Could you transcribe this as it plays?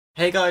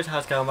Hey guys,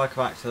 how's it going?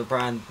 Welcome back to a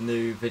brand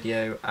new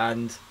video,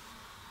 and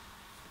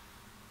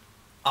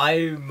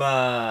I'm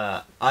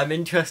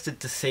interested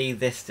to see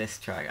this diss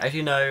track. As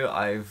you know,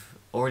 I've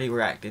already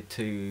reacted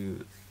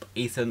to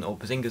Ethan or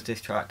Bazinga's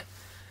diss track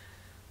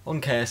on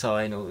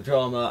KSI and all the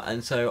drama,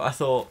 and so I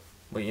thought,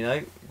 well, you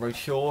know,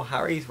 Wroetoshaw,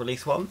 Harry's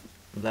released one.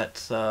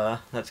 Let's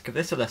give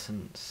this a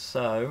listen.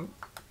 So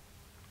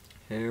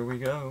here we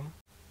go.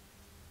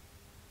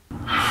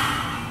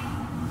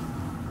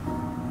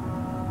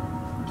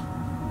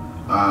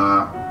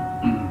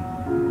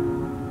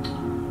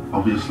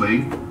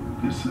 Obviously,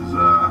 this is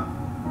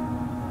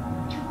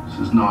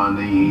not an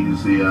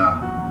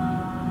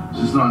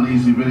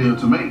easy video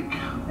to make.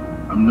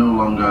 I'm no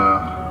longer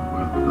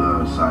with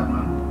the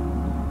Sidemen.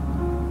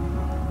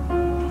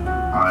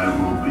 I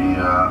will be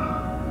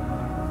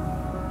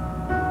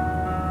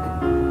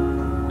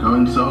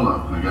going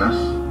solo, I guess.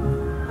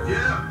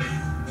 Yeah,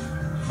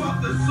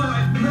 fuck the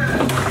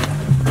Sidemen.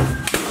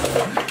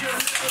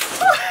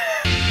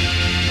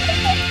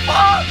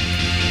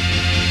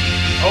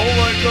 Oh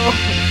my god!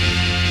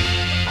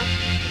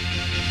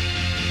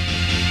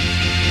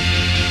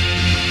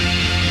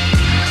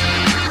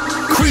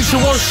 Creature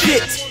was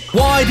shit.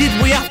 Why did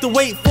we have to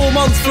wait 4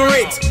 months for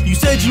it? You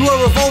said you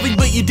were evolving,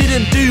 but you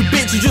didn't do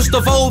bits. You just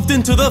evolved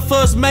into the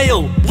first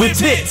male with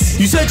tits.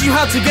 You said you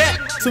had to get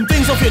some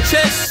things off your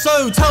chest,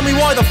 so tell me,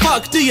 why the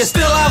fuck do you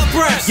still have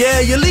breasts?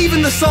 Yeah, you're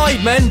leaving the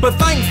Sidemen, but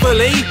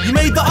thankfully you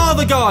made the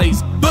other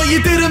guys. But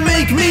you didn't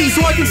make me,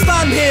 so I can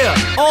stand here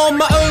on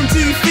my own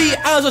 2 feet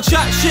as I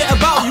chat shit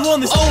about you on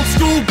this old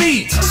school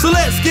beat. So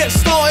let's get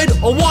started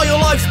on why your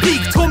life's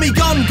peak. Tommy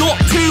Gunn got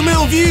 2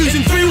 mil views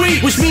in 3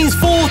 weeks, which means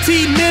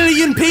 14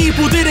 million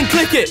people didn't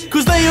click it,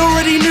 cause they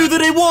already knew that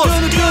it was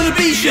gonna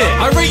be shit.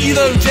 I rate you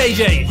though,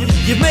 JJ.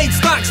 You've made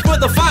stacks, but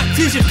the fact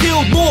is you've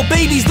killed more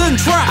babies than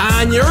tracks.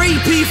 And your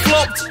EP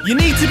flopped, you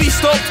need to be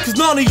stopped, cause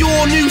none of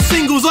your new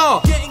singles are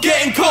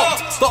getting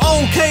copped. The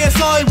old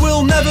KSI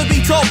will never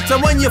be topped, and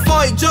when you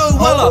fight Joe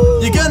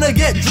Weller, you're gonna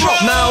get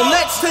dropped. Now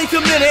let's take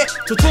a minute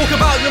to talk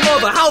about your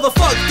mother. How the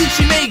fuck did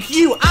she make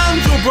you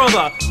and your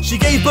brother? She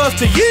gave birth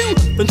to you,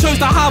 then chose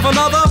to have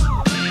another?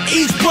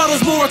 Each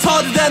brother's more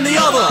retarded than the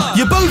other.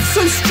 You're both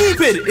so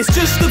stupid, it's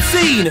just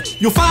obscene.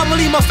 Your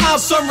family must have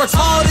some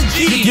retarded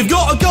genes. You've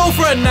got a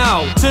girlfriend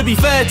now, to be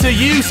fair to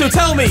you, so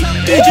tell me,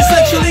 did you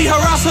sexually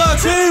harass her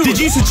too? Did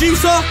you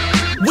seduce her?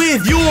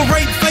 With your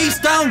rape face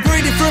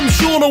downgraded from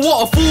Shauna,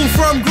 what a fool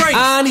from grace.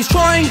 And he's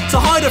trying to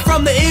hide her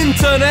from the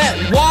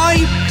internet.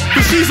 Why?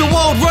 Because she's a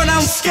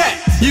world-renowned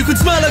sket. You could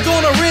smell her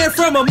gonorrhea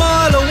from a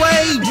mile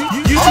away.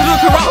 You should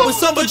look her up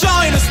with some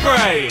vagina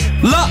spray.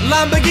 La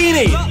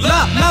Lamborghini,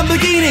 La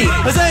Lamborghini.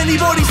 Has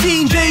anybody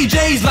seen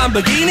JJ's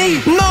Lamborghini?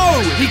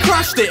 No, he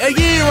crashed it a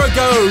year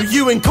ago.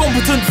 You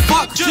incompetent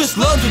fuck, just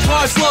learn to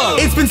drive slow.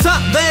 It's been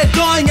sat there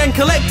dying and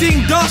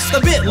collecting dust,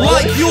 a bit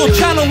like your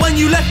channel when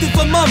you left it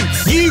for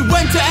months. You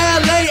went to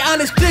LA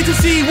and it's clear to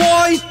see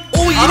why.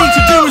 All you need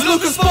to do is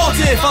look at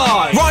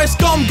Spotify. Riot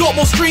Scum got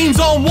more streams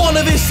on one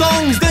of his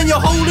songs than your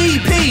whole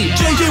EP.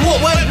 JJ, what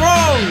went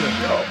wrong?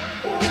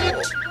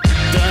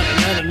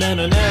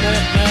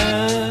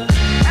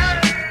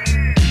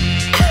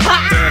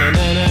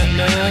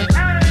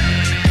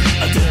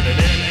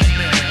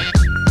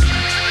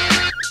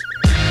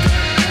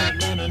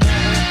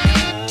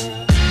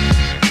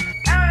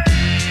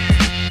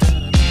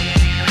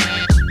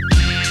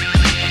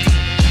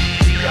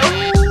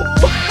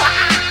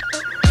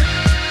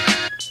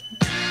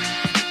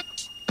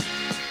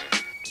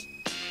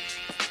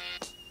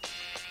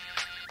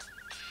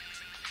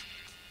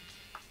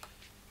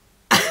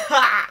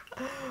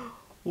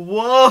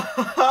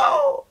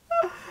 Whoa!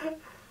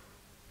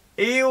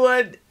 He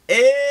went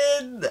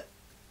in!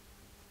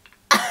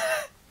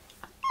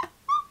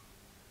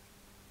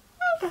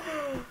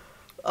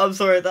 I'm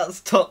sorry, that's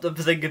top the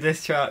Bazinga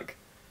diss track.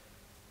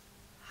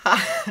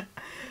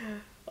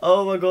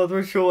 Oh my god,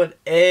 Wroetoshaw went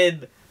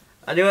in!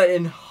 And he went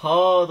in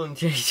hard on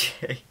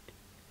JJ.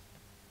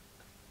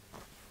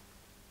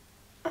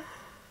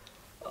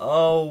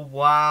 Oh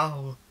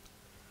wow.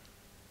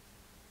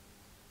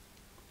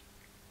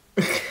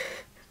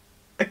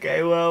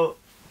 Okay, well,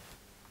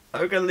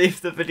 I'm gonna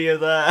leave the video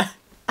there.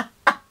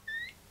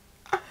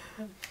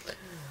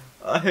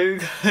 I hope you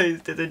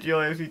guys did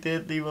enjoy. If you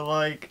did, leave a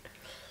like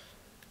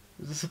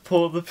to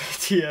support the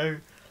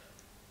video,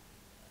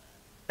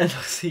 and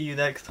I'll see you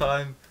next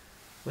time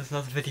with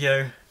another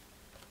video.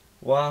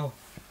 Wow,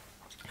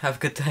 have a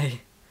good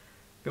day.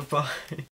 Goodbye.